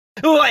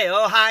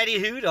Well, Heidi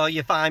Hoot, all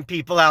you fine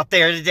people out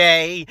there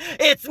today.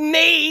 It's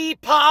me,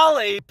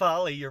 Polly,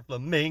 your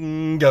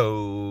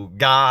flamingo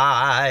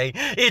guy.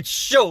 It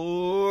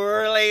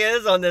surely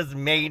is on this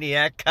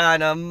maniac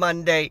kind of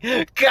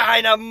Monday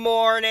kind of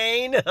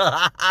morning.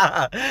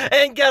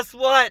 And guess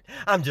what?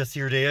 I'm just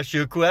here to ask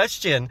you a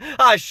question.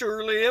 I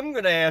surely am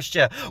going to ask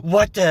you,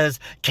 what does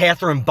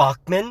Catherine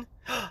Bachman,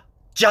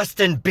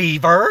 Justin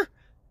Bieber,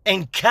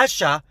 and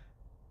Kesha,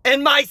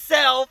 and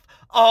myself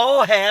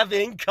all have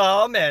in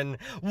common?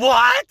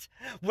 What?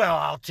 Well,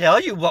 I'll tell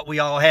you what we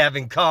all have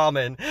in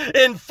common.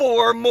 In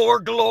 4 more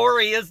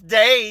glorious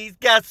days,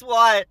 guess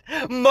what?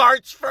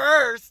 March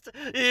 1st.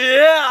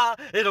 Yeah,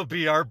 it'll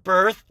be our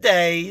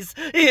birthdays.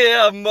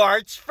 Yeah,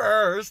 March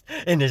 1st.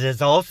 And it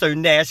is also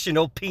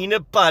National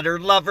Peanut Butter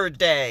Lover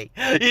Day.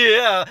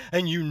 Yeah,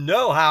 and you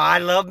know how I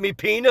love me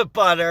peanut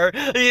butter.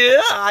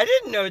 Yeah, I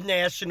didn't know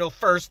National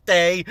First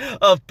Day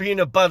of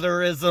Peanut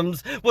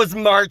Butterisms was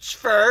March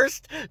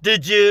 1st.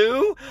 Did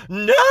you?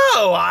 No,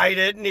 I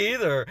didn't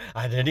either.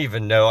 I didn't even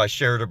know I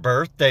shared a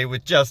birthday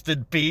with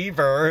Justin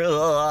Bieber.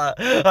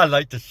 I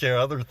like to share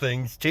other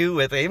things too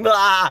with him.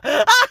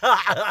 Yeah,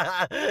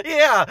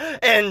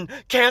 and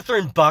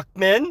Catherine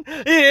Bachman.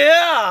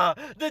 Yeah,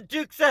 the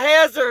Dukes of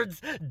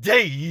Hazzards.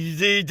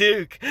 Daisy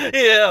Duke.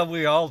 Yeah,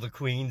 we all the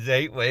queens,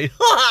 ain't we?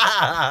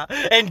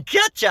 And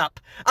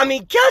Ketchup.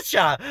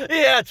 Kesha.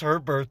 Yeah, it's her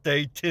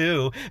birthday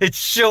too. It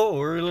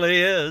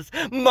surely is.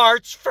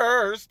 March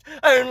 1st.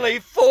 Only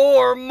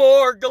 4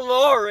 more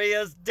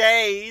glorious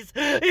days.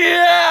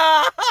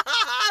 Yeah!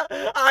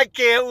 I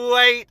can't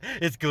wait.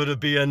 It's going to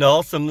be an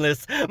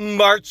awesomeness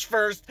March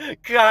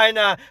 1st kind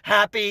of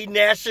happy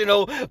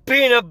National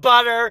Peanut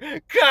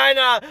Butter kind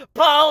of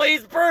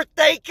Polly's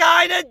birthday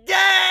kind of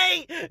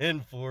day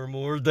in 4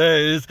 more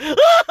days.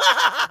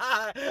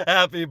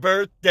 Happy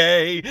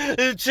birthday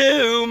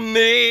to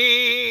me.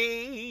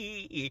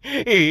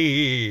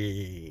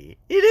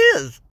 It is.